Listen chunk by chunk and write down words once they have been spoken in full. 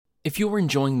If you're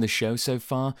enjoying the show so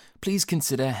far, please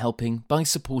consider helping by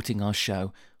supporting our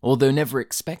show. Although never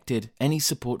expected, any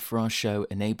support for our show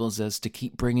enables us to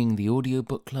keep bringing the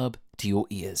Audiobook Club to your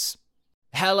ears.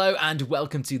 Hello and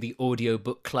welcome to the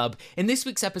Audiobook Club. In this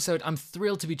week's episode, I'm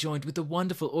thrilled to be joined with the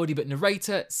wonderful audiobook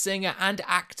narrator, singer and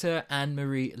actor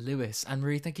Anne-Marie Lewis.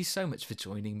 Anne-Marie, thank you so much for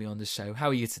joining me on the show. How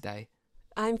are you today?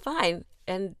 I'm fine,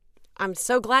 and I'm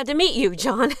so glad to meet you,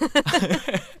 John.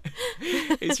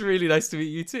 It's really nice to meet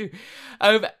you too.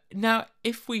 Now,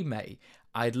 if we may,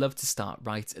 I'd love to start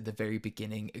right at the very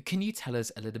beginning. Can you tell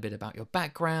us a little bit about your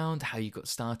background, how you got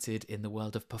started in the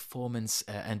world of performance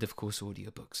and, of course,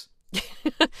 audiobooks?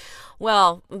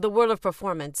 Well, the world of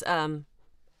performance,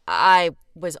 I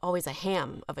was always a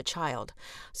ham of a child.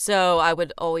 So I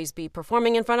would always be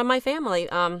performing in front of my family.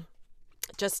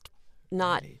 Just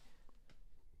not...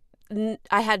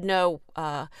 I had no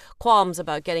qualms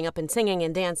about getting up and singing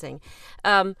and dancing.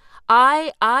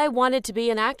 I wanted to be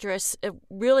an actress. I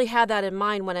really had that in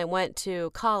mind when I went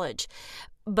to college.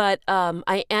 But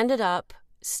I ended up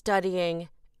studying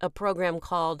a program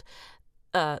called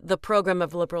the Program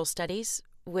of Liberal Studies,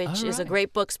 which is a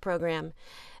great books program.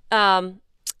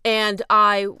 And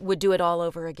I would do it all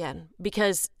over again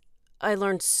because I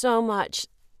learned so much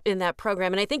in that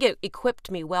program. And I think it equipped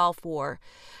me well for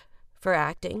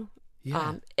acting.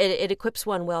 Yeah. It equips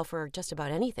one well for just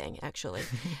about anything, actually.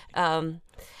 But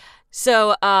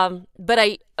I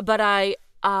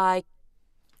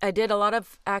did a lot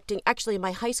of acting. Actually,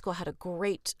 my high school had a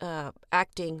great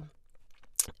acting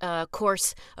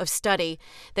course of study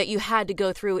that you had to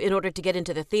go through in order to get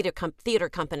into the theater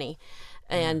company,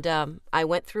 and I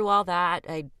went through all that.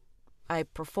 I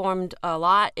performed a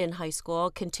lot in high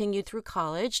school, continued through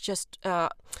college, just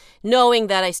knowing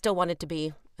that I still wanted to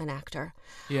be an actor.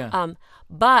 Yeah.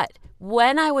 But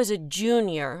when I was a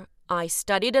junior, I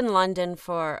studied in London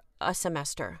for a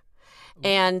semester.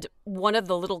 And one of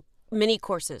the little mini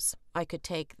courses I could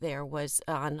take there was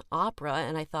on opera.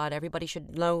 And I thought everybody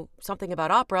should know something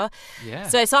about opera. Yeah.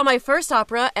 So I saw my first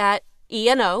opera at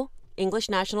ENO, English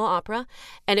National Opera.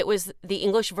 And it was the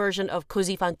English version of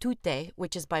Così fan tutte,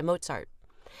 which is by Mozart.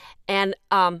 And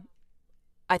I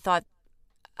thought,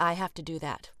 I have to do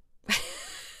that.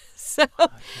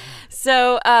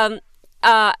 So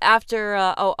after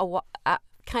a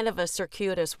kind of a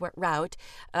circuitous route,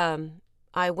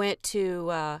 I went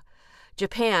to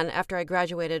Japan after I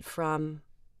graduated from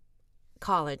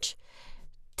college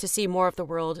to see more of the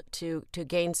world, to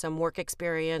gain some work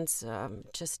experience,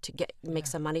 just to make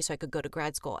some money so I could go to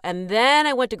grad school. And then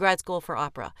I went to grad school for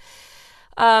opera.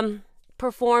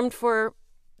 Performed for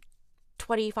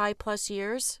 25 plus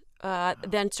years.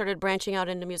 Then started branching out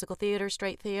into musical theater,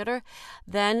 straight theater.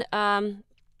 Then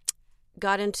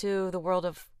got into the world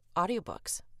of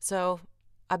audiobooks. So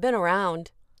I've been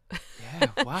around. Yeah,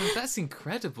 wow, that's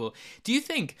incredible. Do you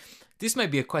think, this may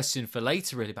be a question for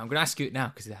later really, but I'm going to ask you it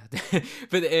now,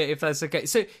 but if that's okay.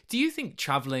 So do you think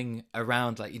traveling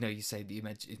around, like, you say that you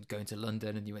mentioned going to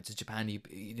London and you went to Japan, you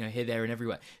here, there and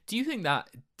everywhere. Do you think that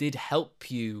did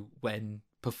help you when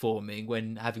performing,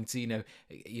 when having to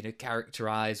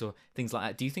characterize or things like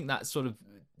that? Do you think that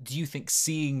do you think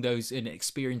seeing those and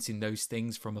experiencing those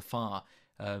things from afar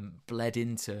bled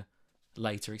into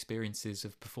later experiences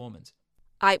of performance?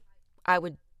 I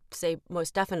would say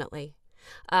most definitely.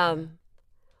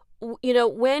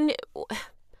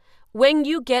 When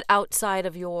you get outside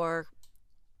of your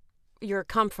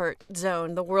comfort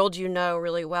zone, the world you know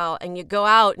really well, and you go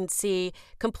out and see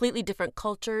completely different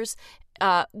cultures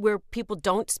where people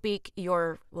don't speak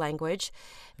your language,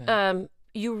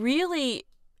 you really,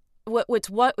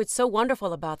 what's so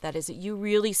wonderful about that is that you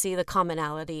really see the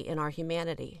commonality in our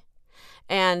humanity,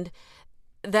 and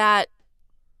that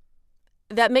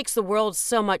makes the world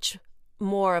so much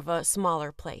more of a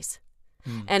smaller place,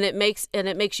 and it makes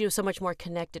you so much more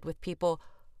connected with people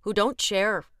who don't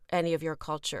share any of your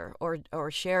culture or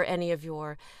share any of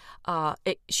your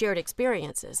shared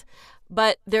experiences,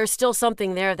 but there's still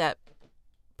something there that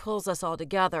pulls us all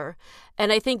together.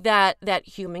 And I think that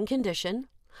human condition,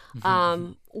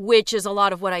 which is a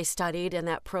lot of what I studied in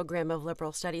that program of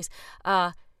liberal studies,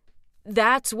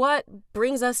 that's what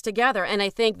brings us together. And I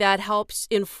think that helps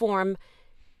inform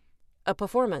a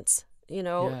performance.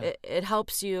 It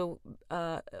helps you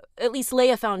at least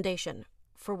lay a foundation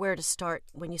for where to start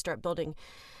when you start building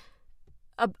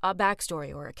a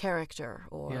backstory or a character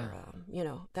or,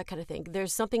 that kind of thing.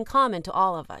 There's something common to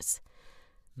all of us.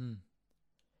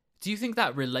 Do you think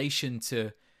that relation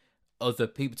to other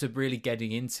people, to really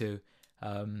getting into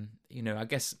I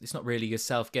guess it's not really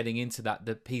yourself getting into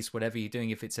the piece, whatever you're doing,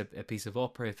 if it's a piece of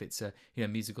opera, if it's a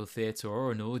musical theatre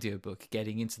or an audiobook,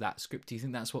 getting into that script. Do you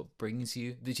think that's what brings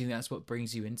you? Did you think that's what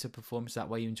brings you into performance? Is that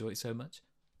why you enjoy it so much?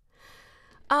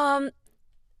 Why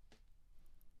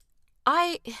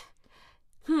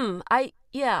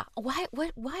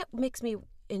makes me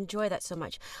enjoy that so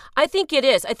much? I think it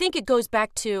is. I think it goes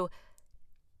back to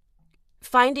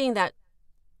finding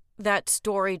that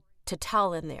story to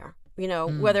tell in there.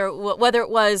 Whether it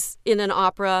was in an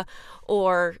opera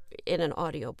or in an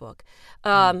audiobook,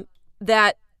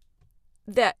 that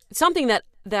something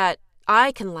that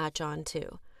I can latch on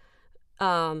to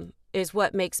is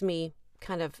what makes me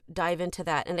kind of dive into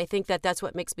that. And I think that's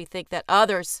what makes me think that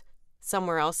others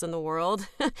somewhere else in the world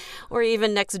or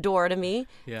even next door to me,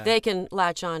 they can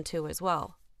latch on to as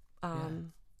well. I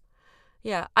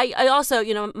also,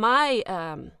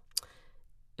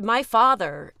 my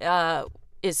father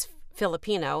is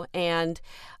Filipino and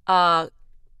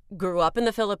grew up in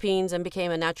the Philippines and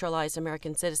became a naturalized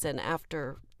American citizen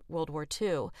after World War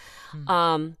II.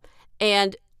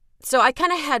 And so I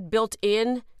kind of had built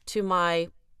in to my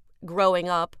growing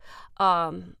up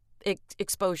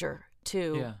exposure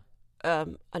to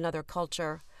another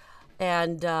culture.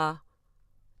 And I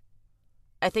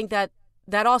think that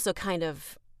also kind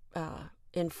of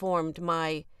informed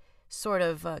my sort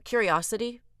of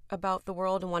curiosity about the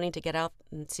world and wanting to get out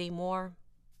and see more,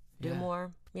 do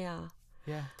more. Yeah,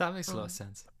 that makes a lot of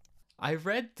sense. I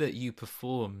read that you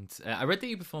performed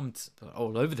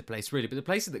all over the place, really, but the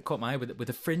places that caught my eye with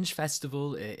a Fringe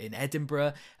Festival in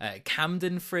Edinburgh,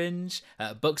 Camden Fringe,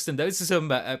 Buxton. Those are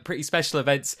some pretty special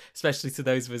events, especially to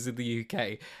those of us in the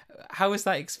UK. How was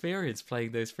that experience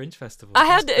playing those Fringe Festivals? I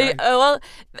had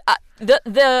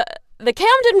the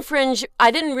Camden Fringe, I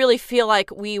didn't really feel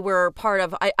like we were part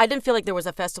of. I didn't feel like there was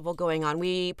a festival going on.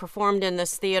 We performed in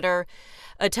this theater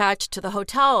attached to the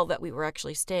hotel that we were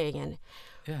actually staying in.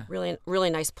 Yeah. Really, really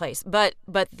nice place. But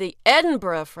the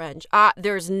Edinburgh Fringe,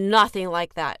 there's nothing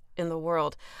like that in the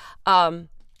world. You've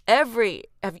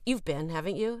been,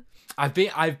 haven't you? I've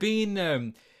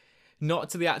been not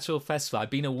to the actual festival. I've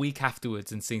been a week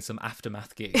afterwards and seen some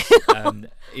aftermath gigs. Okay.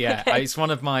 It's one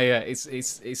of my.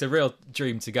 It's a real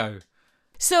dream to go.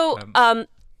 So,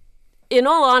 in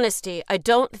all honesty, I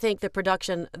don't think the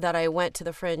production that I went to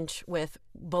the Fringe with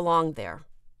belonged there.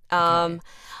 And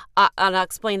I'll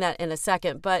explain that in a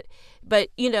second. But the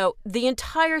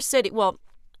entire city. Well,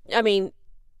 I mean,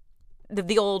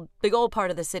 the old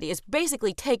part of the city is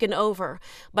basically taken over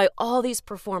by all these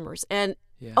performers, and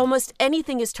almost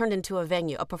anything is turned into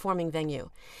a performing venue.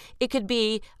 It could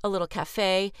be a little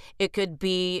cafe. It could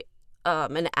be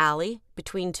an alley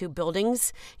between two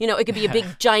buildings. It could be a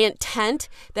big giant tent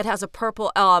that has a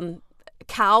purple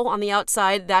cow on the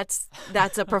outside. That's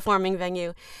a performing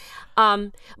venue.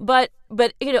 But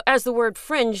as the word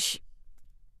fringe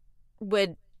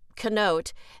would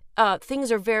connote,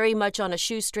 things are very much on a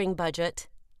shoestring budget.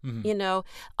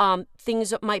 Mm-hmm.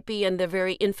 Things might be in the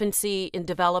very infancy in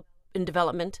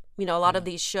development. A lot of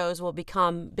these shows will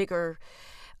become bigger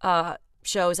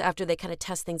shows after they kind of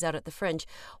test things out at the Fringe.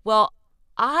 Well,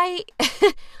 I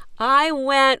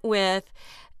went with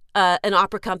an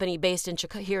opera company based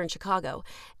here in Chicago,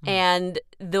 and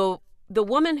the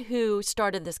woman who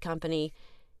started this company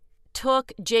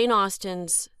took Jane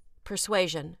Austen's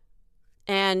Persuasion,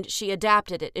 and she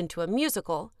adapted it into a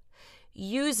musical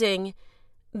using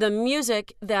the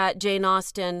music that Jane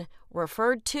Austen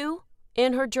referred to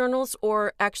in her journals,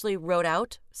 or actually wrote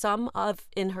out some of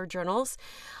in her journals.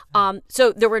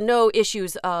 So there were no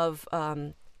issues of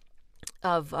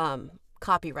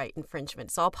copyright infringement.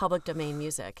 It's all public domain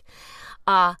music.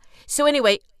 So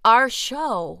anyway, our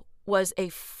show was a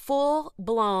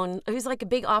full-blown, it was like a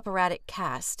big operatic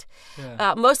cast,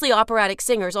 mostly operatic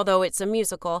singers, although it's a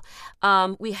musical.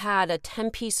 We had a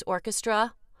 10-piece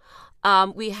orchestra.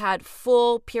 We had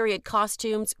full period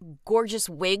costumes, gorgeous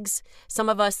wigs. Some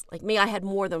of us, like me, I had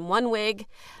more than one wig.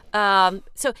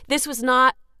 So this was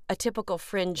not a typical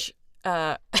Fringe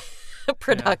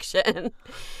production.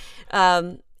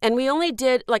 And we only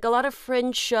did, like, a lot of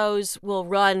Fringe shows will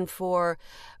run for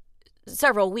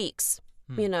several weeks.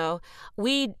 We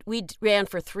ran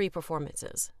for 3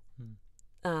 performances.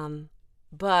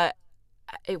 But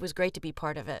it was great to be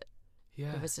part of it.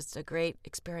 Yeah. It was just a great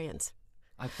experience.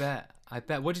 I bet.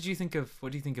 What did you think of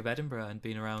Edinburgh and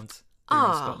being around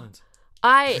Scotland?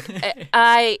 I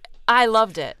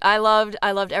loved it. I loved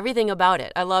everything about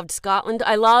it. I loved Scotland.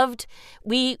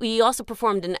 We also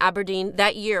performed in Aberdeen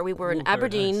that year. We were in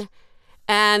Aberdeen, nice.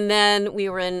 And then we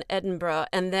were in Edinburgh,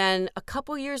 and then a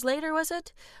couple years later, was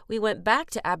it? We went back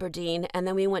to Aberdeen, and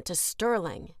then we went to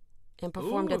Stirling and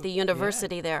performed at the Ooh,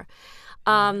 university there.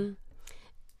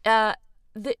 yeah.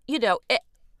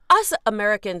 Us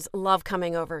Americans love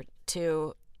coming over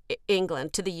to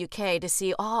England, to the UK, to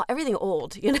see everything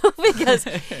old,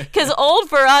 because old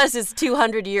for us is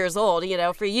 200 years old.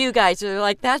 For you guys,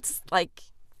 you're that's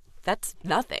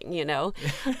nothing.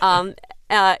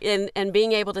 And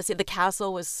being able to see the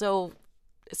castle was so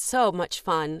much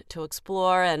fun to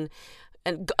explore, and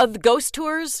the ghost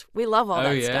tours, we love all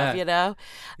that stuff. Yeah.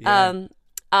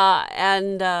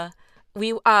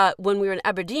 We when we were in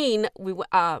Aberdeen,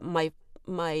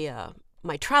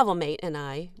 my travel mate and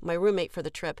I, my roommate for the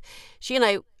trip, she and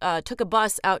I took a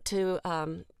bus out to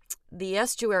the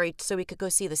estuary so we could go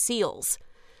see the seals.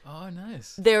 Oh,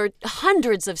 nice. There are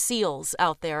hundreds of seals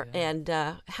out there, and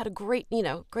had a great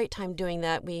time doing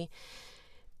that. We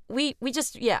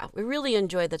really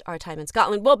enjoyed our time in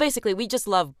Scotland. Well, basically, we just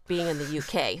love being in the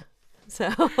UK.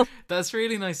 So that's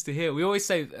really nice to hear. We always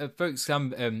say folks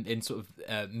come in sort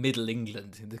of middle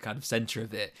England, in the kind of centre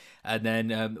of it, and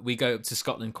then we go up to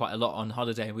Scotland quite a lot on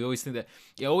holiday, and we always think that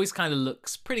it always kind of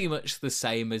looks pretty much the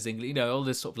same as England, all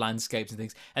this sort of landscapes and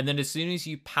things. And then as soon as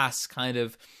you pass kind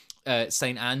of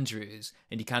St Andrews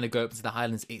and you kind of go up to the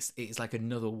Highlands, it's like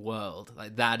another world.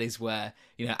 Like that is where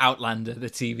Outlander, the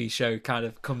TV show, kind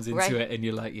of comes into it, and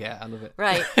you're like, yeah, I love it.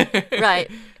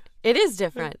 Right. It is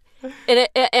different.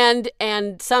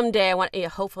 And someday I want,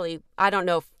 hopefully, I don't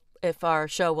know if our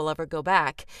show will ever go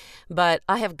back, but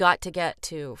I have got to get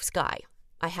to Skye.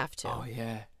 I have to. Oh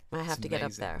yeah, I have to get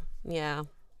up there. Yeah,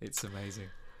 it's amazing.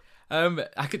 I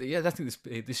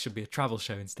think this should be a travel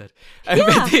show instead.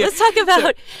 Let's talk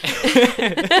about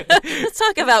let's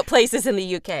talk about places in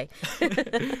the UK.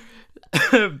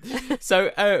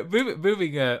 So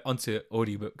moving on to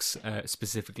audiobooks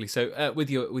specifically. So with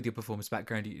your performance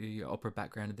background, your opera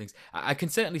background and things, I can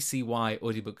certainly see why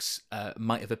audiobooks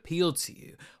might have appealed to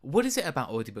you. What is it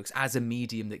about audiobooks as a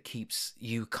medium that keeps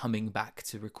you coming back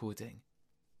to recording?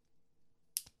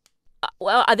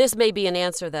 Well, this may be an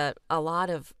answer that a lot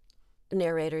of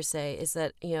narrators say, is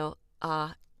that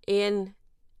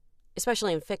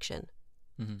especially in fiction,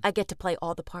 I get to play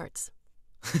all the parts.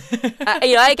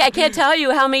 I can't tell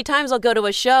you how many times I'll go to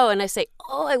a show and I say,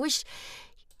 oh, I wish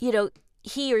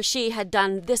he or she had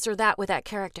done this or that with that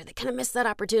character. They kind of missed that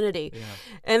opportunity.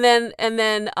 And then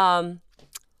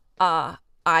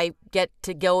I get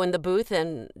to go in the booth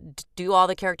and do all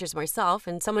the characters myself,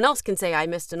 and someone else can say I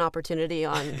missed an opportunity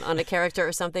on a character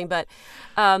or something. But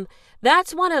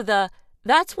that's one of the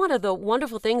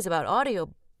wonderful things about audio,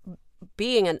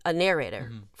 being a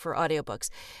narrator for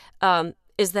audiobooks,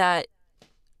 is that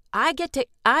I get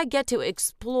to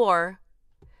explore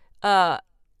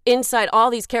inside all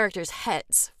these characters'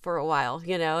 heads for a while,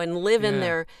 and live in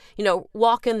their,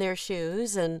 walk in their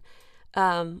shoes, and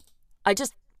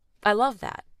I love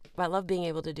that. I love being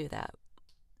able to do that.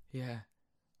 Yeah,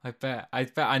 I bet.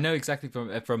 I know exactly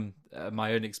from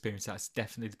my own experience. That's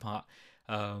definitely the part.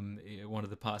 One of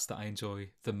the parts that I enjoy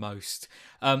the most.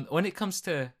 When it comes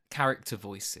to character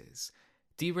voices,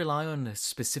 do you rely on a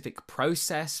specific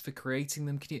process for creating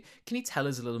them? Can you tell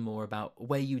us a little more about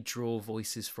where you draw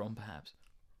voices from, perhaps?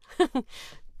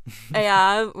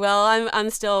 Yeah, well, I'm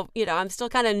still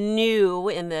kind of new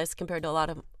in this compared to a lot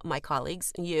of my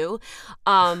colleagues.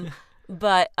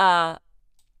 But I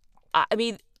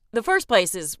mean, the first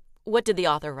place is, what did the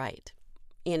author write?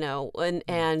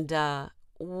 And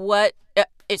what,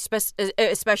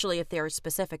 especially if they're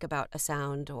specific about a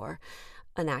sound or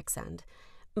an accent.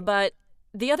 But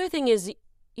the other thing is,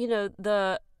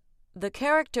 the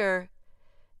character,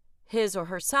 his or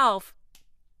herself,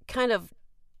 kind of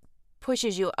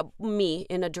pushes me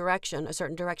in a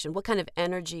certain direction. What kind of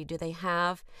energy do they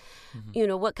have?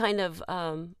 What kind of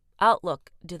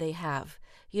outlook do they have?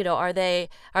 Are they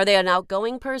an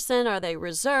outgoing person? Are they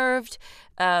reserved?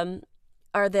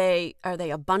 Are they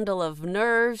a bundle of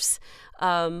nerves?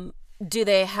 Do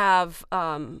they have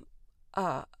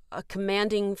a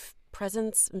commanding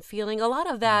presence and feeling? A lot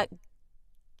of that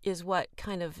is what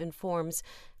kind of informs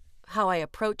how I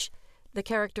approach the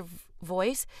character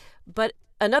voice. But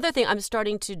another thing I'm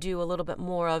starting to do a little bit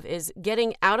more of is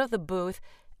getting out of the booth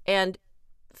and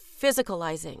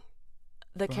physicalizing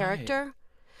the character,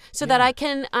 so that I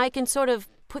can sort of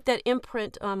put that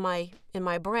imprint in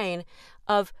my brain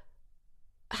of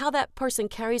how that person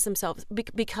carries themselves,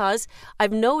 because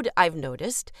I've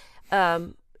noticed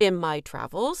in my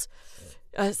travels,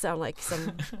 I sound like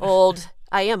some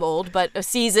I am old, but a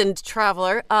seasoned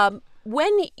traveler.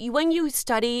 When you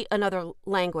study another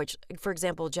language, for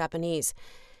example, Japanese,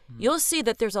 you'll see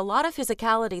that there's a lot of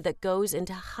physicality that goes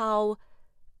into how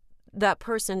that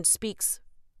person speaks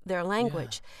their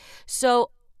language.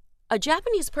 So a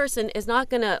Japanese person is not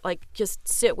going to like just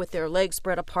sit with their legs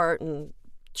spread apart and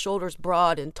shoulders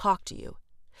broad and talk to you.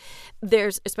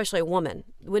 There's, especially a woman,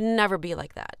 would never be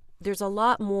like that. There's a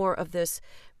lot more of this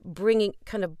bringing,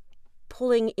 kind of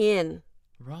pulling in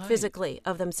physically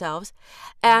of themselves.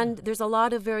 And there's a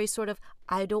lot of very sort of,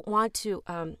 I don't want to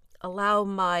allow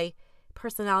my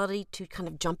personality to kind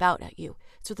of jump out at you.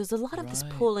 So there's a lot of this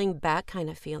pulling back kind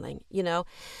of feeling, you know?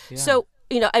 Yeah. So,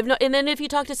 you know, and then if you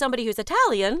talk to somebody who's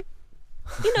Italian,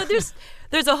 you know,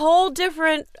 there's a whole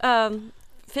different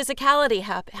physicality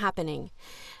happening.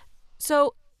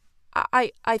 So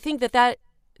I think that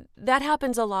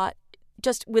happens a lot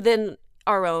just within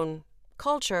our own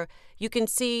culture. You can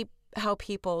see how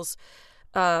people's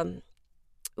the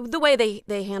way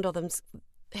they handle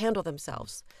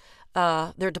themselves,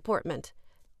 their deportment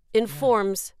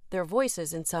informs their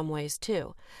voices in some ways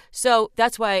too. So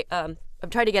that's why I'm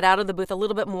trying to get out of the booth a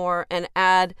little bit more and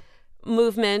add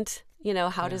movement. You know,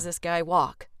 how does this guy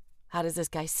walk? How does this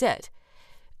guy sit?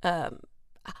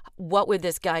 What would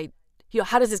this guy, you know,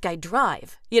 how does this guy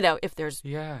drive? You know, if there's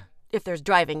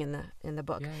driving in the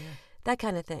book, that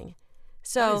kind of thing.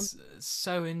 So it's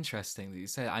so interesting that you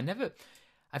say that.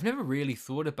 I've never really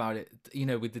thought about it, you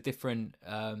know, with the different,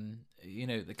 you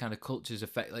know, the kind of cultures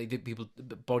affect, like, the people,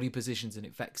 the body positions, and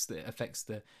affects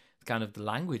the kind of the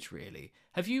language. Really,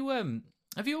 have you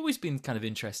always been kind of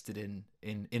interested in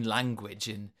language,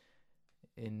 you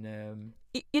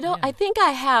know, I think I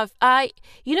have.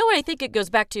 You know what, I think it goes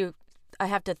back to, I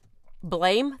have to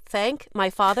thank my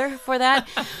father for that.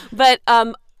 But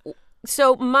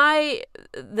so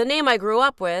the name I grew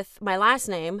up with, my last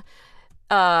name,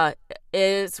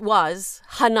 was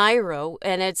Hanairo,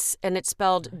 and it's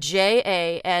spelled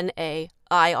Janairo.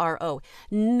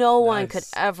 No one could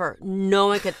ever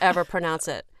pronounce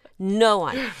it. No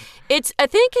one. It's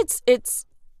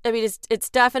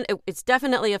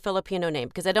definitely a Filipino name,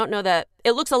 because I don't know that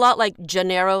it looks a lot like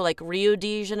Janeiro, like Rio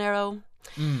de Janeiro,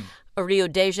 or Rio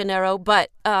de Janeiro,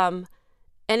 but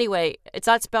anyway, it's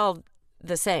not spelled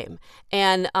the same.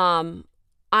 And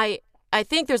I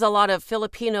think there's a lot of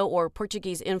Filipino or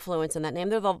Portuguese influence in that name.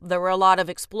 There were a lot of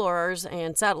explorers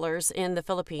and settlers in the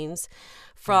Philippines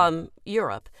from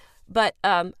Europe. But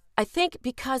I think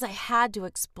because I had to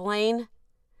explain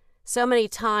so many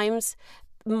times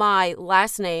my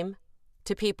last name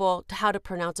to people, to how to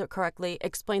pronounce it correctly,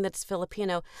 explain that it's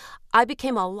Filipino, I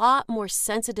became a lot more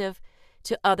sensitive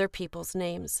to other people's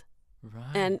names,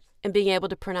 and being able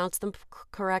to pronounce them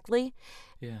correctly.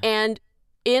 Yeah. And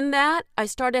in that, I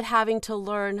started having to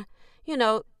learn, you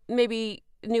know, maybe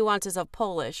nuances of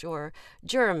Polish or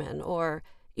German, or,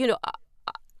 you know,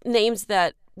 names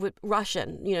that would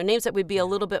Russian, you know, names that would be a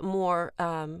little bit more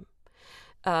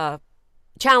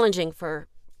challenging for,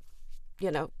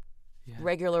 you know,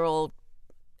 regular old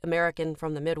American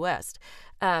from the Midwest.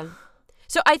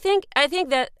 So I think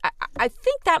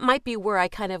that might be where I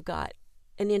kind of got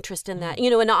an interest in that. You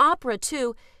know, in opera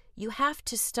too, you have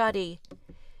to study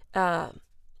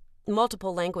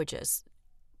multiple languages.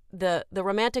 The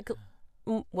romantic,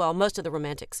 well, most of the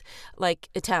romantics, like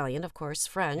Italian, of course,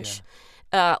 French,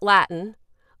 Latin,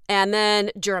 and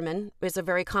then German is a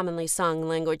very commonly sung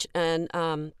language, and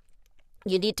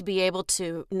you need to be able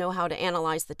to know how to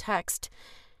analyze the text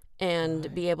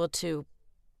and be able to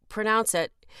pronounce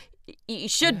it. You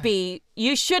should be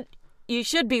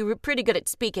pretty good at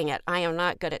speaking it. I am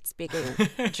not good at speaking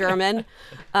German,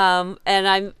 and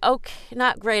I'm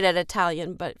not great at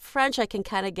Italian, but French I can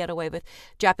kind of get away with.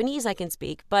 Japanese I can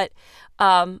speak, but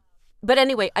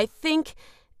anyway, I think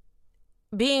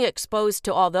being exposed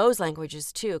to all those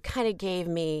languages too kind of gave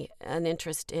me an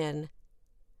interest in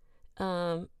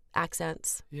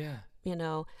accents. Yeah, you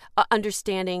know,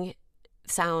 understanding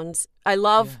sounds. I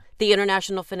love the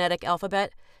International Phonetic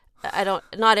Alphabet.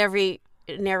 Not every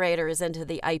narrator is into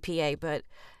the IPA, but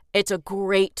it's a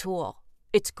great tool.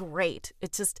 It's great.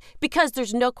 It's just because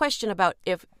there's no question about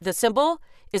if the symbol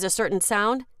is a certain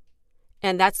sound,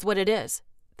 and that's what it is.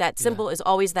 That symbol is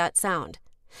always that sound.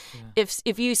 Yeah.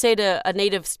 If you say to a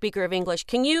native speaker of English,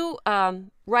 can you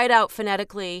write out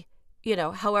phonetically, you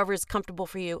know, however is comfortable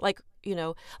for you, like, you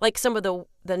know, like some of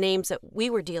the names that we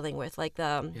were dealing with, like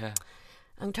I'm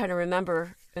trying to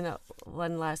remember in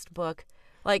one last book,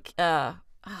 like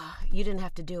you didn't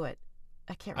have to do it.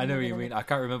 I can't remember. I know what you mean. I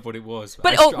can't remember what it was,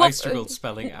 but I struggled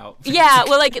spelling it out. Yeah,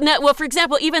 well, for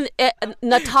example, even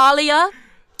Natalia.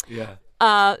 Yeah.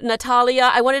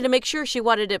 Natalia, I wanted to make sure she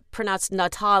wanted it pronounced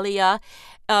Natalia,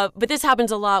 but this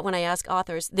happens a lot when I ask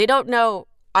authors. They don't know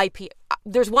IPA.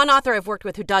 There's one author I've worked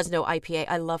with who does know IPA.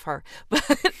 I love her, but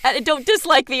I don't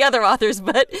dislike the other authors.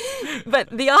 But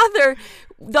the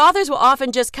authors will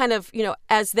often just kind of, you know,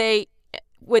 as they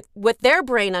with what their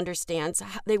brain understands,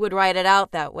 they would write it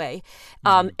out that way,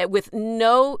 with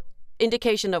no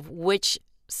indication of which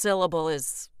syllable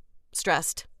is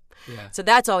stressed. Yeah. So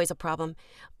that's always a problem.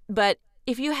 But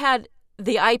if you had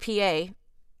the IPA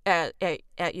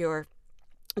at your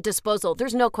disposal,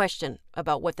 there's no question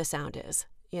about what the sound is,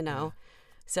 you know. Yeah.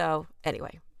 So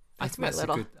anyway, I think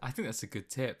that's a good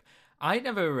tip. I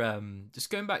never just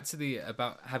going back to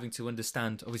about having to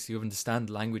understand. Obviously, you understand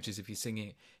languages if you're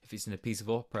singing. If it's in a piece of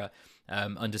opera,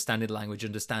 understanding the language,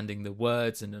 understanding the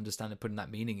words, and putting that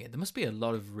meaning in. There must be a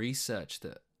lot of research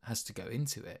that has to go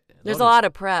into it. There's a lot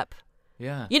of prep.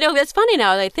 Yeah. You know, it's funny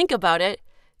now that I think about it.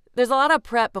 There's a lot of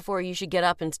prep before you should get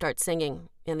up and start singing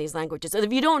in these languages.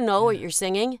 If you don't know what you're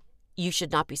singing, you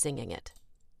should not be singing it.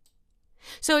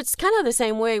 So it's kind of the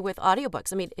same way with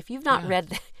audiobooks. I mean, if you've not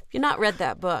read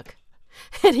that book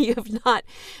and you've not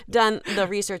done the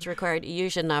research required, you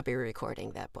should not be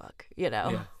recording that book, you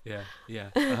know? Yeah,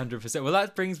 100%. Well,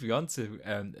 that brings me on to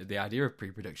the idea of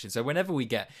pre-production. So whenever we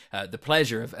get the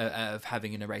pleasure of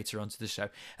having a narrator onto the show,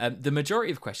 the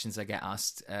majority of questions I get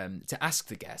asked to ask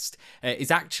the guest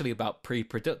is actually about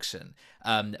pre-production,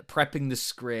 prepping the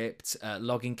script,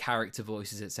 logging character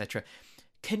voices, etc.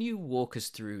 Can you walk us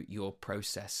through your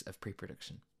process of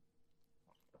pre-production?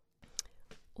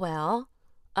 Well,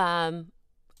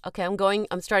 okay,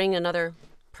 I'm starting another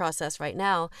process right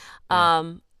now.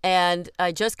 And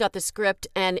I just got the script,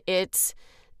 and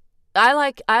I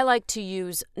like to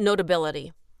use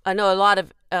Notability. I know a lot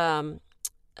of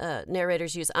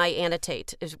narrators use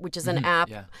iAnnotate, which is an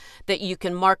app that you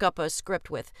can mark up a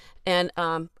script with. And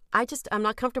I'm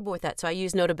not comfortable with that, so I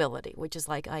use Notability, which is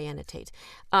like iAnnotate.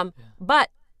 But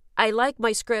I like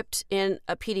my script in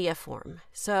a PDF form.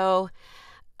 So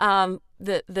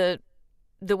the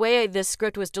way this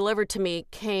script was delivered to me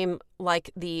came like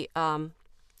the iBooks.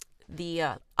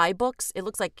 It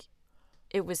looks like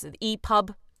it was an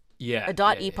EPUB, a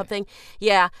 .EPUB thing.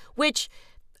 Yeah, which,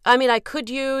 I mean, I could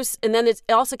use, and then it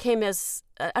also came as,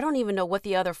 I don't even know what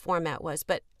the other format was,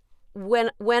 but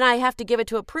when I have to give it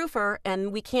to a proofer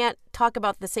and we can't talk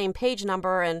about the same page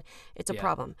number, and it's a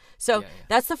problem. So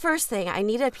that's the first thing. I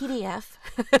need a PDF.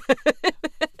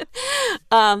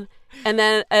 And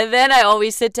then I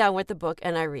always sit down with the book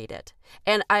and I read it.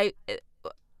 And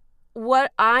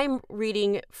what I'm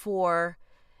reading for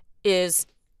is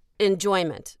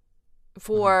enjoyment,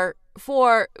 for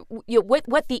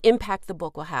what the impact the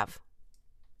book will have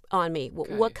on me.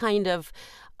 Okay. What kind of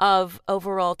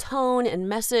overall tone and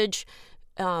message,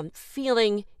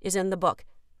 feeling is in the book.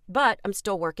 But I'm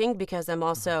still working because I'm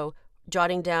also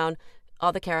jotting down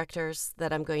all the characters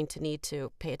that I'm going to need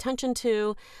to pay attention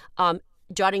to,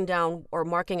 jotting down or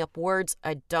marking up words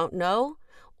I don't know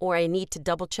or I need to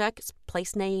double check,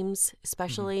 place names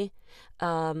especially,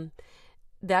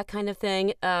 that kind of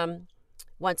thing.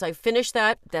 Once I finish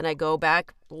that, then I go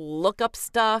back, look up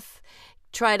stuff,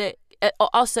 try to...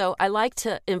 Also, I like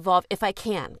to involve, if I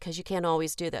can, because you can't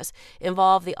always do this,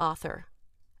 involve the author.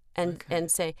 And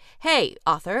say, hey,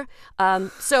 author,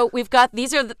 so we've got,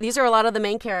 these are a lot of the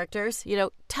main characters. You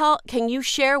know, can you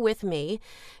share with me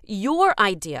your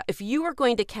idea? If you were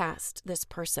going to cast this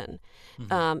person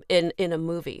in a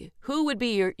movie, who would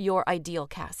be your ideal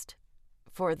cast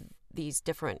for these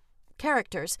different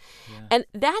characters? Yeah. And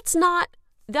that's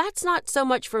not so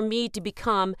much for me to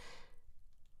become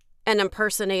an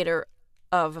impersonator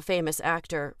of a famous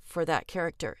actor for that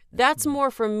character. That's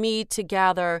more for me to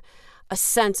gather a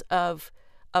sense of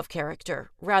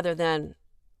character rather than,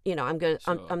 you know,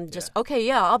 I'm just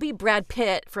I'll be Brad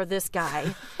Pitt for this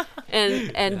guy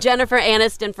and Jennifer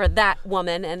Aniston for that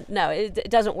woman, and no, it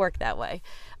doesn't work that way.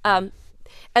 And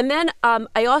then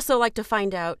I also like to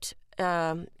find out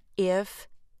if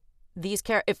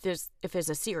there's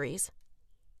a series,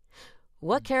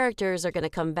 what characters are going to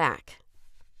come back.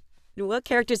 What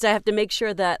characters I have to make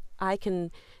sure that I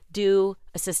can do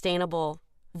a sustainable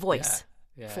voice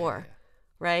for.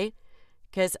 Right?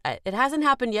 Because it hasn't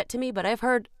happened yet to me, but I've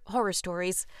heard horror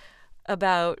stories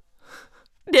about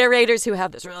narrators who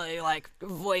have this really like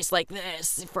voice like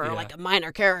this for like a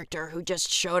minor character who just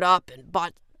showed up and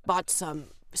bought some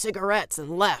cigarettes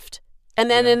and left. And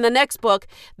then in the next book,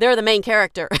 they're the main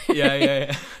character.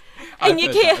 Yeah. And you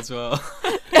can't as well.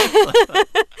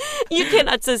 You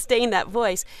cannot sustain that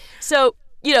voice. So,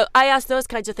 you know, I ask those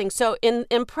kinds of things. So in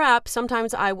prep,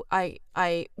 sometimes I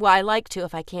like to,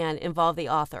 if I can, involve the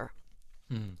author.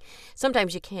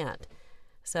 Sometimes you can't.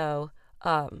 So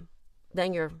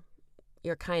then you're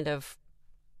kind of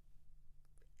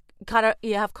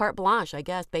you have carte blanche, I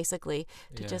guess, basically,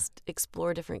 to just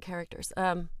explore different characters.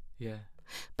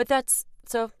 But that's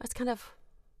kind of.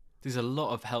 There's a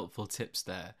lot of helpful tips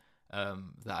there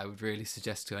that I would really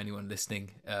suggest to anyone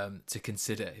listening to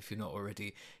consider if you're not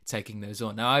already taking those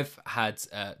on. Now, I've had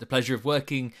the pleasure of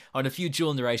working on a few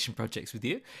dual narration projects with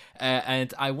you,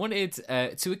 and I wanted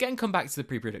to again come back to the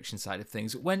pre-production side of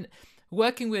things. When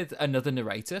working with another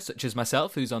narrator, such as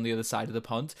myself, who's on the other side of the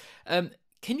pond,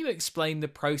 can you explain the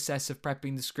process of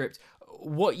prepping the script,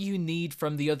 what you need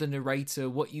from the other narrator,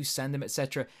 what you send them,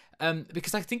 etc.?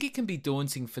 Because I think it can be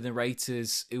daunting for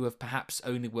narrators who have perhaps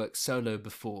only worked solo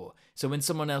before. So when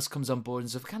someone else comes on board and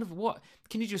stuff, kind of what,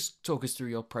 can you just talk us through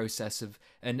your process of,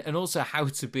 and also how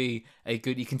to be you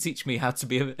can teach me how to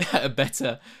be a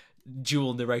better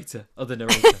dual narrator, other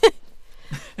narrator.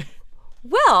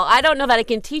 Well, I don't know that I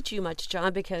can teach you much,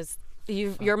 John, because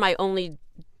you're my only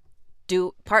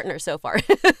partner so far.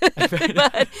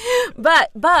 but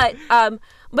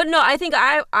no, I think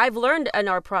I've learned in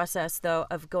our process though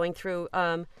of going through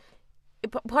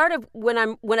part of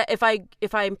if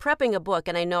I'm prepping a book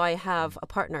and I know I have a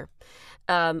partner,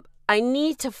 I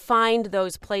need to find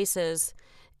those places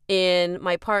in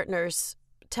my partner's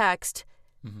text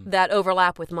that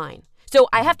overlap with mine. So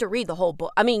I have to read the whole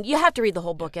book. I mean, you have to read the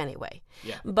whole book anyway.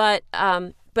 Yeah. But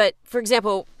for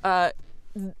example,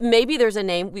 maybe there's a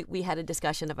name, we had a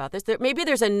discussion about this, maybe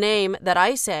there's a name that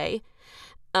I say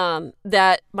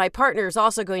that my partner is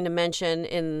also going to mention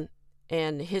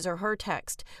in his or her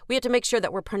text. We have to make sure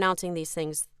that we're pronouncing these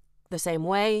things the same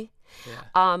way.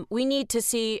 Yeah. We need to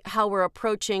see how we're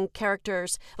approaching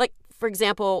characters. Like, for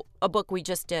example, a book we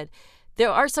just did.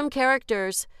 There are some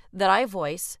characters that I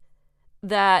voice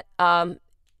that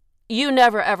you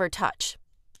never ever touch.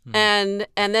 And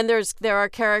then there are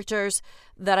characters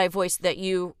that I voice that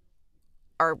you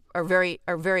are very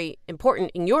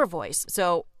important in your voice.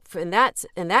 So in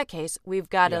that case, we've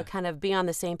got to kind of be on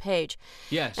the same page.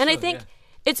 Yeah, and I think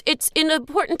it's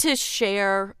important to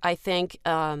share. I think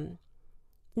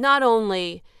not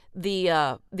only the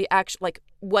actual, like,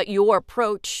 what your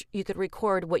approach. You could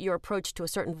record what your approach to a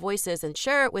certain voice is and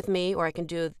share it with me, or I can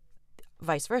do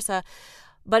vice versa.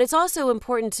 But it's also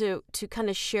important to kind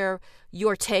of share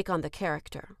your take on the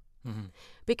character,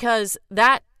 because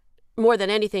that, more than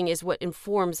anything, is what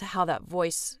informs how that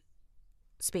voice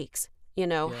speaks,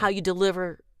 how you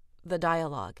deliver the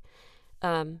dialogue.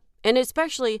 And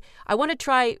especially, I want to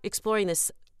try exploring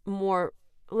this more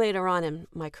later on in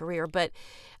my career, but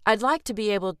I'd like to be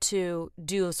able to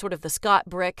do sort of the Scott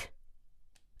Brick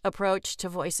approach to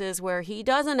voices, where he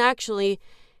doesn't actually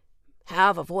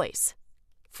have a voice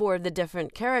for the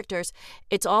different characters.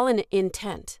 It's all an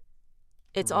intent.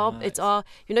 It's all,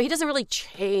 he doesn't really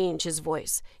change his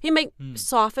voice. He may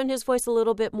soften his voice a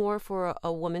little bit more for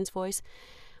a woman's voice.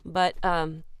 But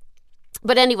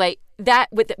anyway, that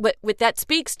what that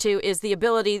speaks to is the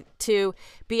ability to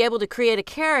be able to create a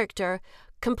character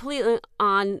completely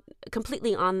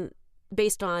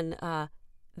based on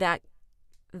that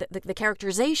the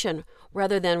characterization,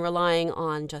 rather than relying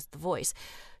on just the voice.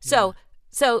 So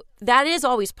that is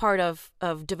always part of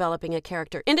developing a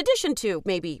character, in addition to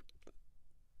maybe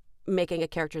making a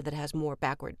character that has more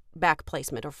back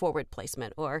placement or forward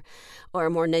placement, or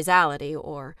more nasality,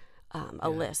 or a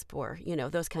lisp, or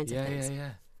those kinds of things.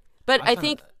 Yeah. But I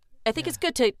think it's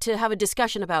good to have a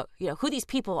discussion about who these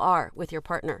people are with your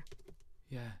partner.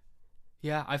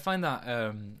 Yeah, I find that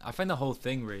the whole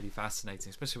thing really fascinating,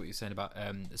 especially what you're saying about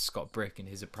Scott Brick and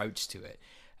his approach to it.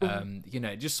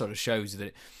 It just sort of shows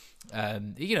that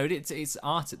it's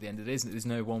art at the end of it, isn't it? There's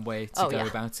no one way to go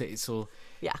about it. It's all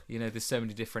there's so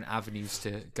many different avenues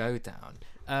to go down.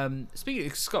 Speaking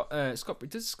of Scott Brick,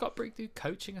 does Scott Brick do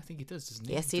coaching? I think he does, doesn't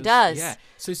he? Yes, he does. Yeah.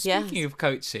 So speaking of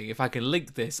coaching, if I can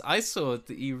link this, I saw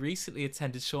that you recently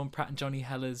attended Sean Pratt and Johnny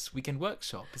Heller's weekend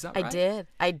workshop. Is that right?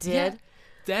 I did. Yeah.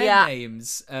 Their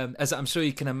names, as I'm sure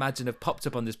you can imagine, have popped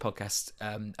up on this podcast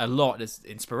a lot as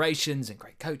inspirations and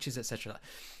great coaches, etc.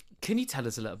 Can you tell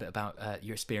us a little bit about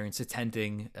your experience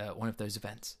attending one of those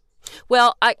events?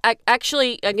 Well, I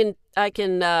can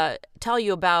tell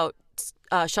you about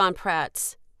Sean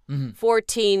Pratt's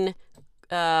 14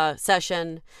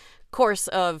 session course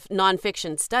of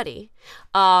nonfiction study.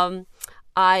 I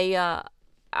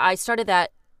started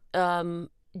that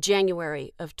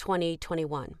January of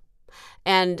 2021.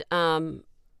 And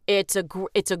it's a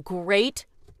great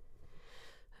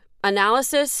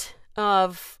analysis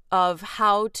of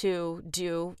how to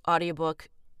do audiobook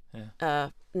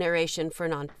narration for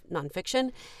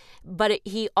nonfiction, but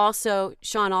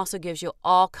Sean also gives you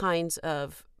all kinds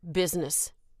of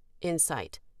business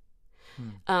insight,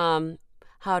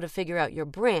 how to figure out your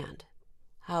brand,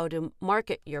 how to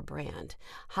market your brand,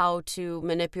 how to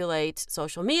manipulate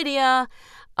social media,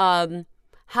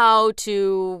 how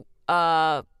to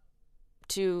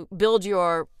build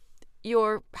your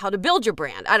how to build your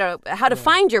brand. I don't know, how to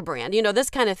find your brand, this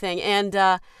kind of thing. And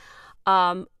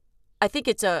I think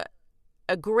it's a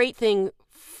great thing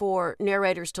for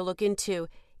narrators to look into,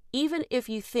 even if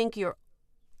you think you're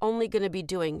only going to be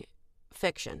doing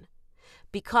fiction,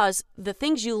 because the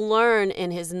things you learn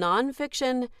in his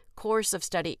nonfiction course of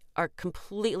study are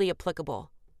completely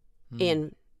applicable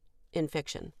in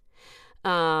fiction.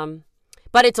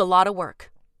 But it's a lot of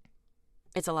work.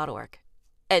 It's a lot of work.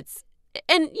 I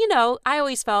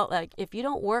always felt like if you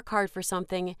don't work hard for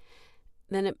something,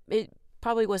 then it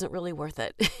probably wasn't really worth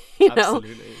it.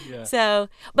 Absolutely, yeah. So,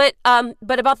 but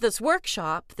about this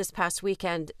workshop this past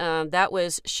weekend, that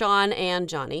was Sean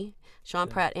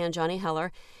Pratt and Johnny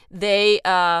Heller.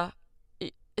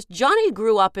 Johnny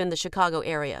grew up in the Chicago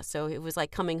area, so it was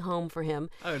like coming home for him.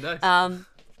 Oh, nice.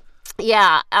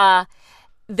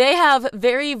 They have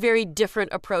very, very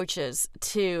different approaches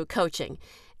to coaching,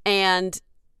 and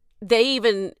they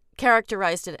even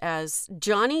characterized it as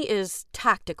Johnny is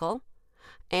tactical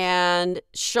and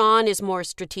Sean is more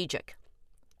strategic.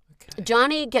 Okay.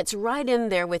 Johnny gets right in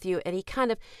there with you, and he kind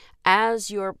of,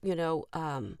 as you're,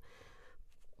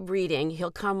 reading,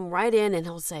 he'll come right in and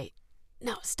he'll say,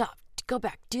 no, stop, go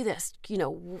back, do this,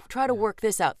 try to work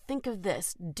this out, think of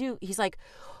this, he's like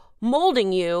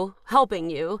molding you, helping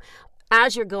you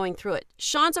as you're going through it.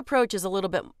 Sean's approach is a little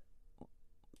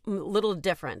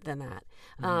different than that.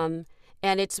 Mm-hmm.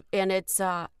 And it's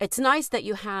nice that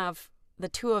you have the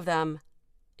two of them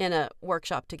in a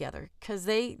workshop together, because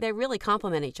they really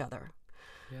complement each other.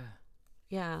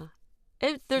 Yeah.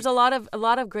 There's a lot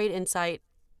of great insight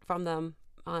from them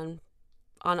on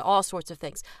all sorts of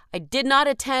things. I did not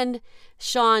attend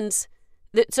Sean's.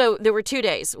 So there were 2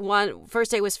 days.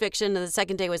 First day was fiction, and the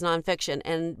second day was nonfiction.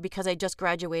 And because I just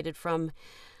graduated from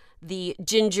the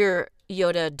Ginger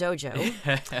Yoda dojo,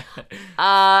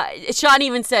 Sean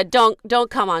even said, "Don't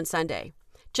come on Sunday.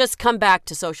 Just come back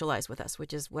to socialize with us,"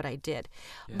 which is what I did.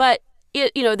 Yeah. But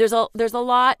there's a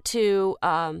lot to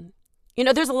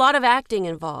there's a lot of acting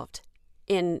involved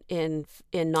in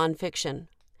nonfiction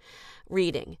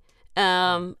reading,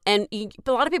 and a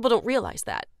lot of people don't realize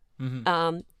that.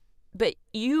 Mm-hmm. But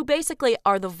you basically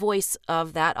are the voice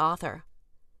of that author,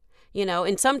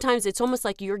 and sometimes it's almost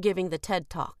like you're giving the TED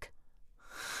Talk,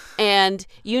 and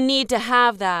you need to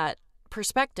have that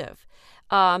perspective.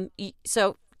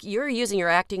 So you're using your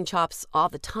acting chops all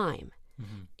the time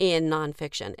in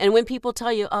nonfiction. And when people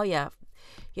tell you, oh yeah,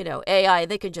 AI,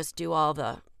 they could just do all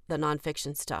the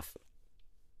nonfiction stuff.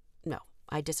 No,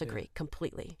 I disagree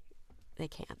completely. They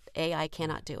can't. AI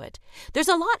cannot do it. There's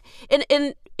a lot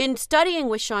in studying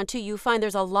with Sean too. You find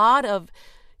there's a lot of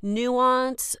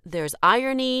nuance. There's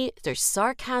irony. There's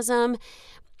sarcasm.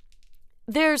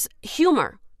 There's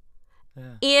humor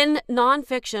in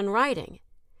nonfiction writing.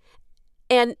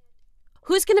 And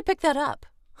who's going to pick that up?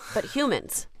 But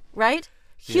humans, right?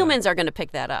 Yeah. Humans are going to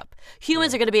pick that up.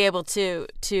 Humans are going to be able to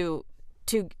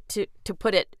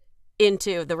put it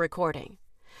into the recording.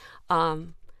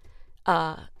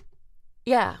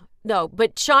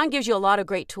 But Sean gives you a lot of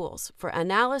great tools for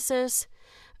analysis,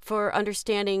 for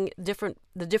understanding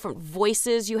the different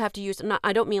voices you have to use.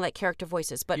 I don't mean like character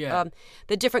voices, but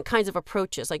the different kinds of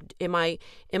approaches. Like, am I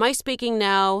speaking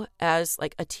now as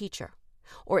like a teacher,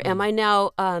 or am I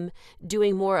now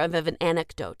doing more of an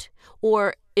anecdote,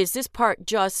 or is this part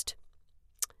just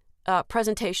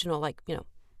presentational? Like,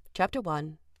 chapter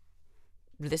 1.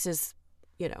 This is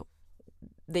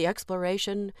the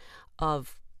exploration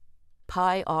of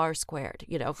pi r squared.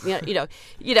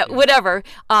 Whatever.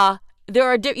 There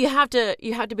are you have to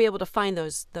be able to find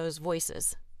those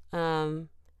voices. No.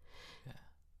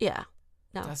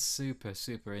 That's super,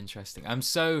 super interesting. I'm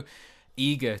so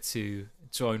eager to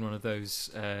join one of those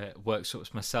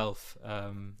workshops myself.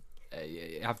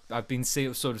 I've been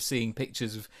sort of seeing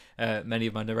pictures of many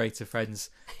of my narrator friends,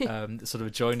 sort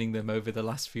of joining them over the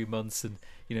last few months, and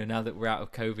now that we're out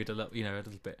of COVID a little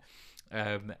bit,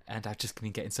 and I've just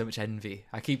been getting so much envy.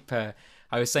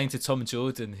 I was saying to Tom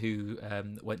Jordan, who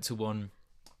went to one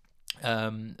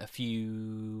a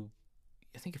few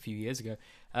years ago.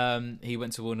 He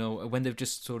went to one when they've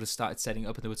just sort of started setting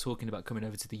up, and they wwere talking about coming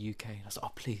over to the UK. And I was like,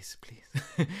 oh, please.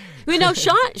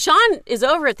 Sean is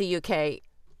over at the UK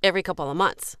every couple of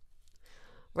months,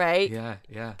 right? Yeah.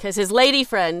 Because his lady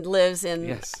friend lives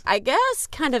in, I guess,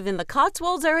 kind of in the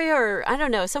Cotswolds area, or I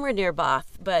don't know, somewhere near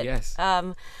Bath. But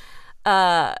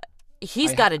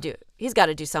he's got to do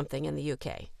something in the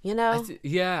UK,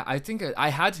 I think I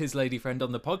had his lady friend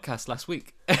on the podcast last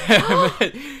week.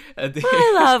 I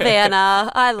love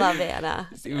Anna.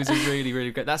 It was really,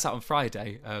 really great. That's out on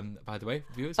Friday, by the way,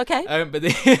 viewers. Okay.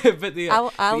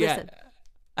 I'll listen.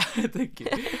 Thank you.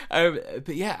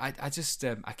 But yeah, I just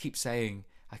I keep saying,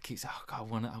 oh God, I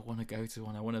want to go to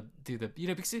one. I want to do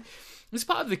because it's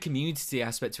part of the community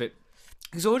aspect to it.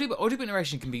 Because audiobook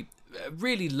narration can be a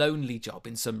really lonely job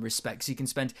in some respects. You can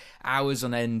spend hours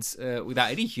on end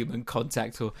without any human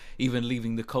contact or even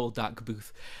leaving the cold, dark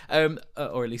booth. Or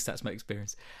at least that's my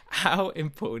experience. How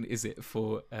important is it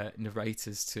for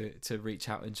narrators to reach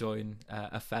out and join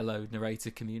a fellow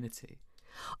narrator community?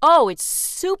 Oh, it's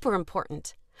super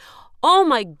important. Oh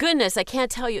my goodness, I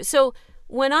can't tell you. So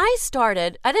when I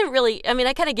started, I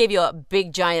kind of gave you a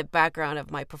big giant background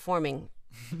of my performing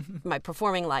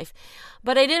life,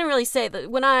 but I didn't really say that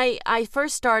when I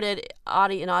first started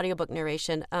in audiobook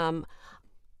narration.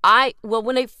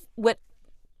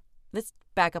 Let's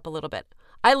back up a little bit.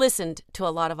 I listened to a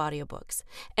lot of audiobooks,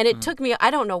 and it took me,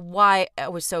 I don't know why I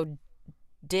was so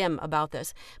dim about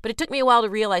this, but it took me a while to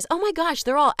realize, oh my gosh,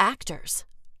 they're all actors.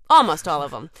 Almost all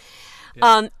of them.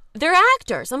 Yeah. They're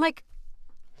actors. I'm like,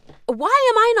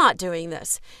 why am I not doing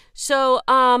this? So,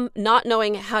 not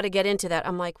knowing how to get into that,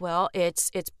 I'm like, well,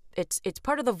 it's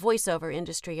part of the voiceover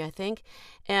industry, I think.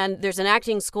 And there's an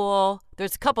acting school.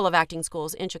 There's a couple of acting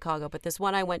schools in Chicago, but this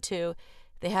one I went to,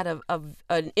 they had an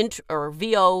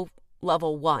VO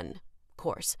level 1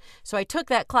 course. So I took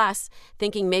that class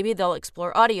thinking maybe they'll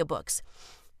explore audiobooks.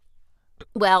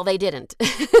 Well, they didn't.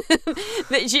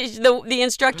 The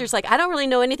instructor's like, I don't really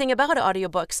know anything about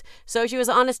audiobooks. So she was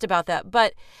honest about that.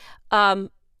 But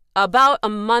about a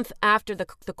month after the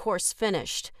course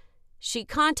finished, she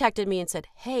contacted me and said,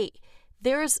 hey,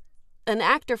 there's an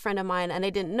actor friend of mine, and I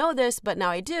didn't know this, but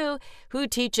now I do, who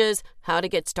teaches how to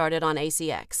get started on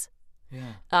ACX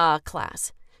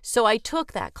class. So I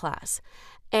took that class.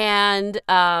 And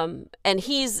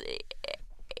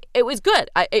it was good.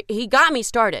 He got me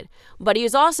started, but he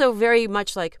was also very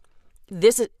much like,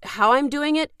 this is how I'm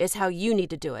doing it is how you need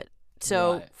to do it.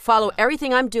 So follow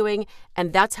everything I'm doing,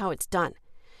 and that's how it's done.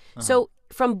 So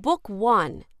from book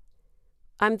 1,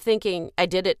 I'm thinking I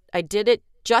did it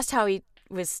just how he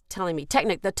was telling me,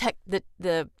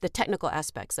 the technical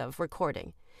aspects of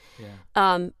recording.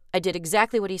 Yeah. I did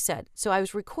exactly what he said. So I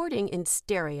was recording in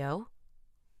stereo,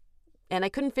 and I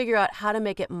couldn't figure out how to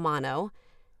make it mono.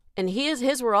 And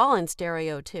his were all in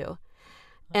stereo too.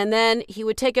 And then he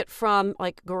would take it from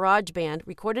like GarageBand,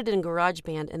 recorded it in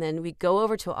GarageBand, and then we'd go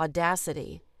over to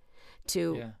Audacity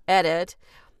to edit.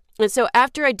 And so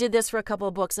after I did this for a couple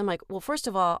of books, I'm like, well, first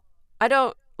of all, I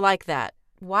don't like that.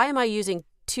 Why am I using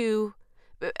two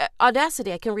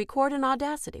Audacity? I can record in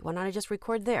Audacity. Why not I just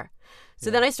record there?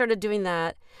 So then I started doing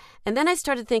that. And then I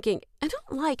started thinking, I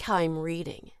don't like how I'm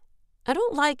reading. I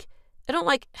don't like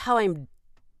how I'm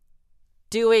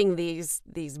doing these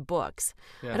books.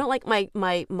 I don't like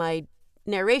my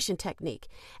narration technique.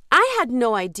 I had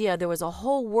no idea there was a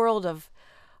whole world of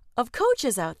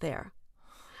coaches out there.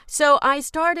 So I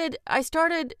started as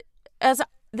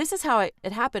this is how it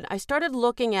happened. I started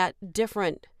looking at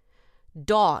different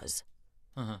DAWs,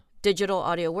 digital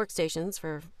audio workstations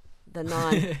for the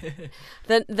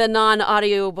non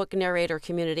audiobook narrator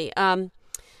community.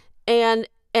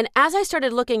 And as I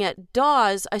started looking at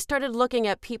DAWs, I started looking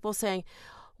at people saying,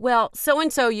 well,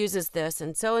 so-and-so uses this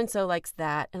and so-and-so likes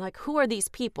that. And like, who are these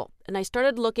people? And I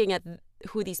started looking at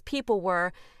who these people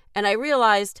were. And I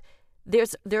realized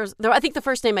I think the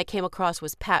first name I came across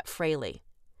was Pat Fraley,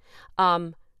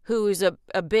 who's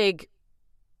a big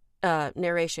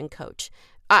narration coach.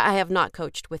 I have not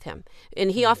coached with him.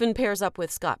 And he often pairs up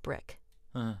with Scott Brick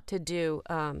to do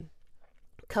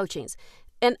coachings.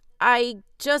 And I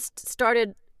just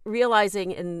started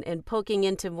realizing and poking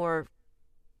into more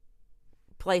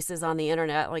places on the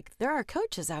internet, like there are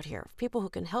coaches out here, people who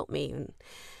can help me. And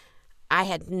I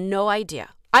had no idea.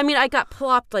 I mean, I got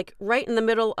plopped like right in the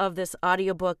middle of this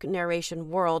audiobook narration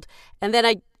world. And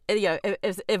then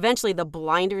eventually the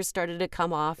blinders started to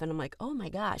come off and I'm like, oh my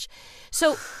gosh.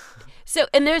 So,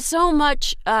 and there's so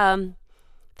much,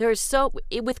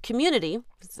 with community,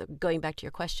 going back to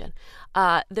your question,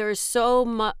 there's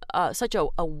such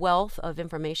a wealth of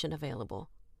information available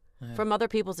from other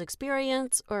people's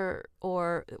experience, or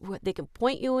they can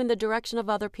point you in the direction of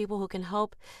other people who can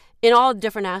help in all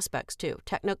different aspects too,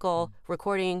 technical,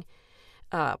 recording,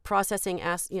 processing,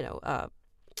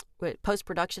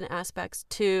 post-production aspects,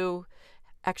 to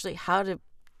actually how to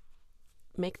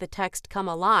make the text come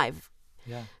alive.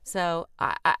 Yeah. So,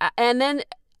 and then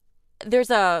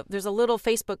there's a little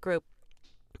Facebook group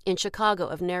in Chicago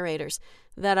of narrators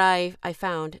that I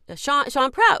found.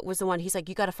 Sean Pratt was the one. He's like,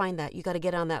 you got to find that. You got to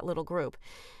get on that little group.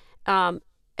 And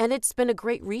it's been a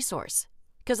great resource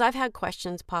because I've had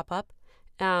questions pop up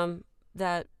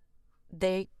that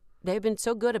they've been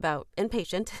so good about and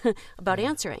patient about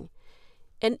answering.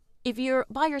 And if you're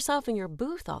by yourself in your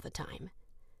booth all the time,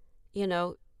 you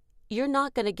know, you're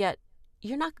not going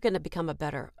to become a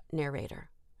better narrator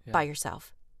by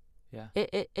yourself. Yeah.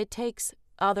 It takes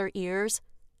other ears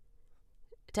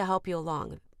to help you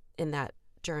along in that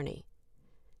journey.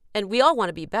 And we all want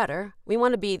to be better. We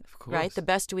want to be, right, the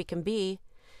best we can be.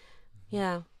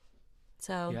 Yeah.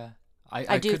 So yeah.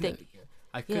 I do think...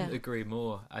 I couldn't agree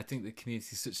more. I think the community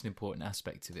is such an important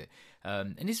aspect of it.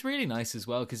 And it's really nice as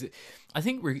well, because I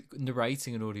think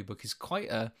narrating an audiobook is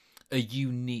quite a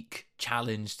unique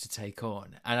challenge to take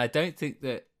on. And I don't think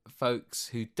that folks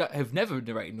who have never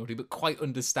narrated an audiobook quite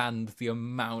understand the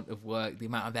amount of work, the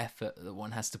amount of effort that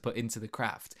one has to put into the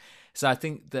craft. So I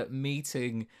think that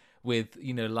meeting with,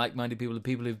 you know, like-minded people, and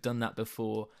people who've done that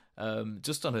before,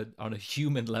 just on a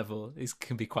human level,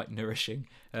 can be quite nourishing.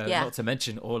 Not to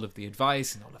mention all of the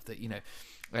advice and all of the, you know,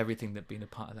 everything that being a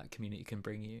part of that community can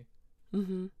bring you.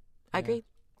 Mm-hmm. I agree.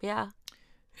 Yeah.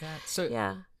 Yeah.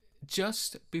 So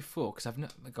just before, because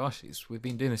we've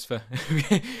been doing this for.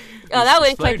 That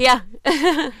went quick. Yeah.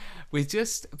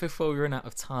 Before we run out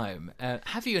of time,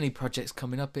 have you any projects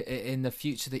coming up in the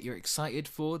future that you're excited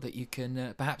for that you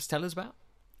can perhaps tell us about?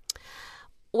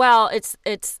 Well, it's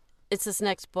this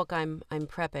next book I'm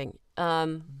prepping.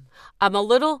 I'm a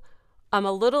little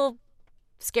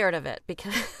scared of it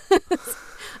because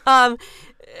I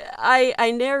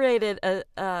narrated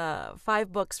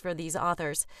 5 books for these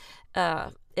authors.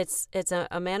 It's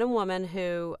a man and woman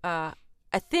who I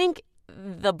think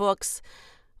the books,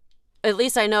 at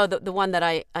least I know the one that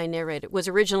I narrated was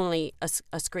originally a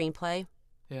screenplay.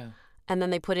 Yeah. And then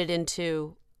they put it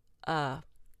into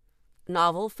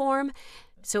novel form.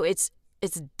 So it's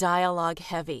dialogue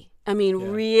heavy. I mean,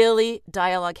 really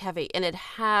dialogue heavy. And it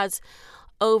has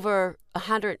over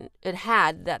 100, it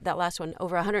had, that last one,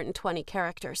 over 120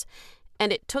 characters.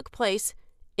 And it took place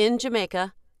in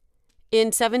Jamaica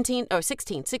in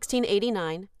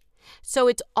 1689. So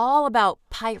it's all about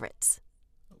pirates.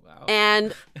 Wow.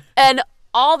 And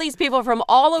all these people from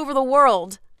all over the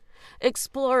world,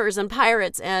 explorers and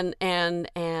pirates, and then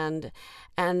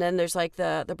there's like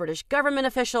the British government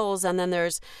officials, and then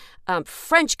there's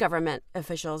French government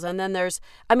officials, and then there's,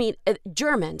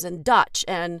 Germans and Dutch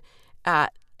and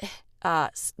the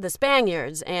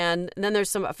Spaniards, and then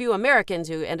there's a few Americans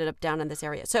who ended up down in this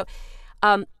area. So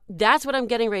that's what I'm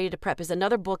getting ready to prep, is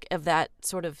another book of that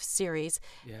sort of series.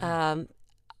 Yeah.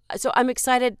 So I'm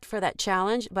excited for that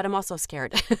challenge, but I'm also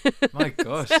scared. My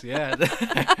gosh, yeah.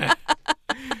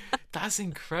 That's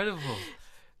incredible.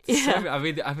 Yeah.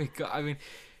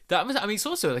 It's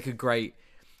also like a great.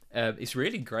 It's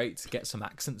really great to get some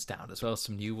accents down as well,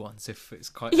 some new ones. If it's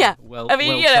quite a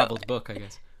well-traveled book, I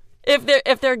guess.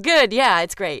 If they're good, yeah,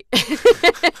 it's great.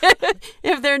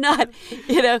 If they're not,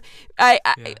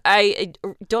 I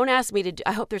don't ask me to.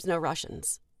 I hope there's no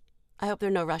Russians. I hope there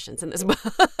are no Russians in this book.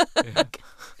 Yeah.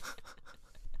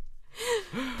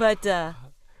 But the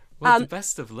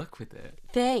best of luck with it.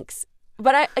 Thanks.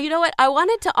 But you know what? I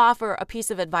wanted to offer a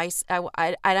piece of advice.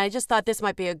 I just thought this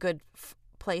might be a good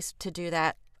place to do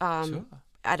that. Sure.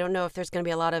 I don't know if there's going to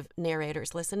be a lot of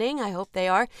narrators listening. I hope they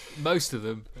are. Most of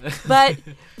them.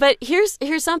 but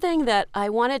here's something that I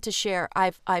wanted to share.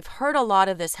 I've heard a lot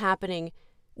of this happening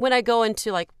when I go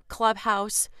into like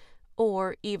Clubhouse,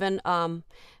 or even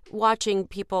watching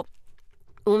people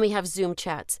when we have Zoom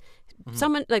chats. Mm-hmm.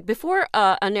 Someone, like, before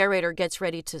a narrator gets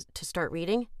ready to start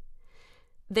reading,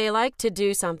 they like to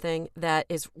do something that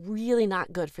is really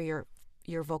not good for your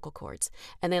vocal cords.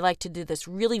 And they like to do this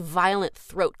really violent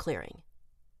throat clearing.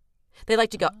 They like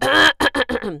to go,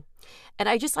 and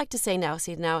I just like to say now it's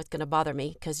going to bother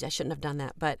me because I shouldn't have done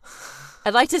that. But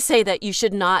I'd like to say that you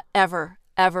should not ever,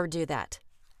 ever do that.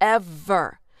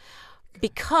 Ever.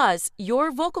 Because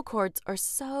your vocal cords are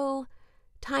so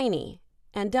tiny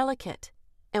and delicate.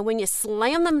 And when you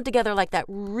slam them together like that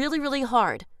really, really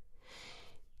hard,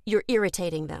 you're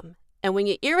irritating them. And when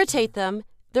you irritate them,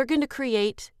 they're going to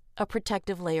create a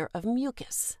protective layer of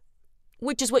mucus,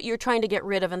 which is what you're trying to get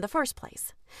rid of in the first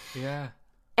place. Yeah.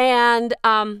 And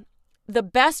the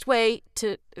best way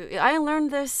I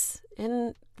learned this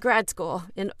in grad school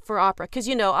for opera, because,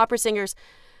 opera singers,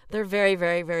 they're very,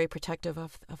 very, very protective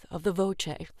of the voce.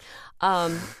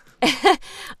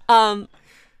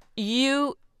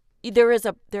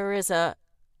 There is a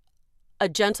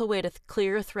gentle way to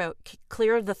clear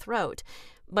the throat,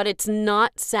 but it's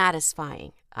not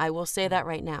satisfying. I will say that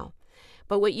right now.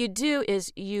 But what you do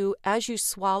is as you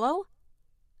swallow,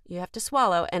 you have to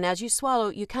swallow, and as you swallow,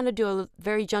 you kind of do a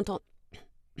very gentle.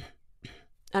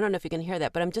 I don't know if you can hear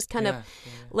that, but I'm just kind of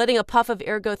letting a puff of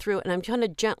air go through, and I'm kind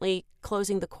of gently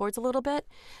closing the cords a little bit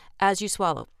as you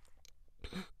swallow.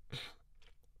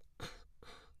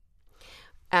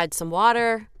 add some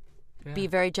water, Yeah. be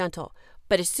very gentle.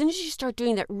 But as soon as you start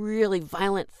doing that really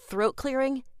violent throat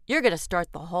clearing, you're going to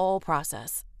start the whole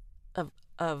process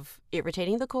of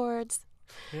irritating the cords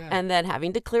Yeah. and then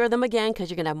having to clear them again because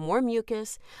you're going to have more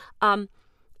mucus. And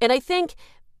I think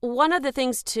one of the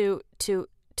things to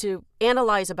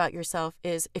analyze about yourself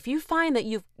is if you find that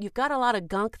you've got a lot of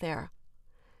gunk there,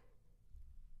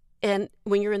 and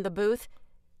when you're in the booth,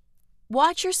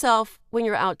 watch yourself when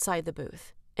you're outside the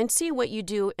booth and see what you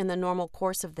do in the normal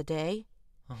course of the day.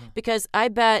 Because I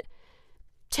bet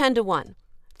 10 to 1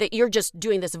 that you're just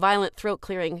doing this violent throat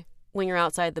clearing when you're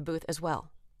outside the booth as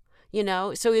well.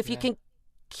 So if you can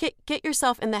get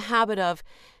yourself in the habit of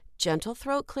gentle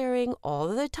throat clearing all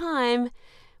of the time,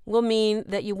 will mean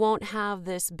that you won't have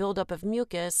this buildup of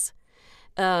mucus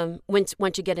once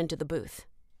you get into the booth.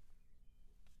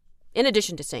 In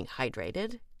addition to staying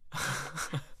hydrated,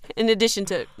 in addition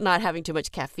to not having too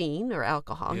much caffeine or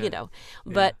alcohol,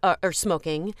 but or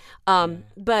smoking.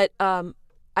 But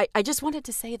I just wanted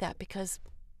to say that because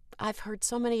I've heard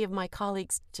so many of my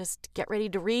colleagues just get ready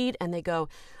to read and they go,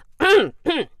 like,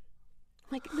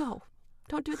 no,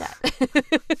 don't do that.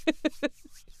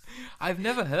 I've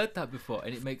never heard that before,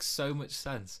 and it makes so much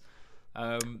sense.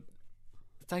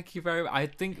 Thank you very much. I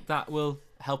think that will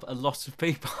help a lot of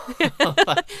people.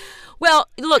 Well,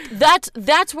 look,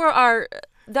 that's where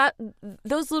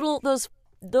those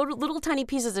little tiny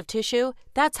pieces of tissue,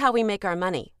 that's how we make our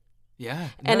money. Yeah.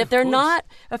 And no,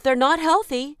 if they're not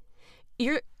healthy,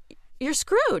 you're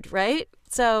screwed, right?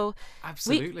 So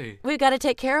absolutely, we've got to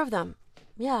take care of them.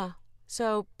 Yeah.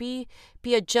 So be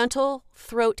a gentle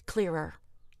throat clearer.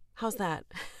 How's that?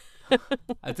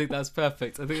 I think that's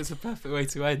perfect. I think it's a perfect way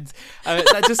to end.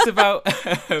 That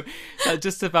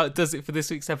just about does it for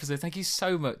this week's episode. Thank you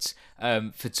so much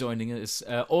for joining us.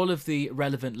 All of the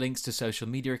relevant links to social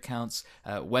media accounts,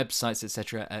 websites,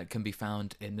 etc., can be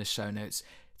found in the show notes.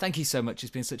 Thank you so much.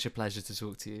 It's been such a pleasure to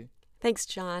talk to you. Thanks,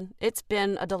 John. It's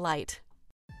been a delight.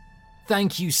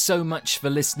 Thank you so much for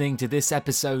listening to this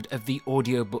episode of the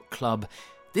Audiobook Club.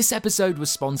 This episode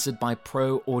was sponsored by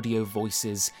Pro Audio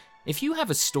Voices. If you have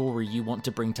a story you want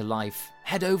to bring to life,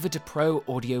 head over to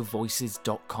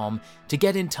proaudiovoices.com to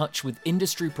get in touch with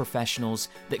industry professionals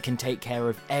that can take care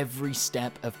of every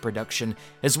step of production,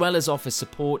 as well as offer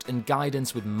support and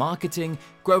guidance with marketing,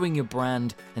 growing your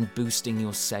brand, and boosting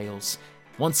your sales.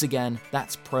 Once again,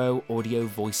 that's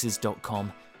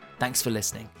proaudiovoices.com. Thanks for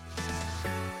listening.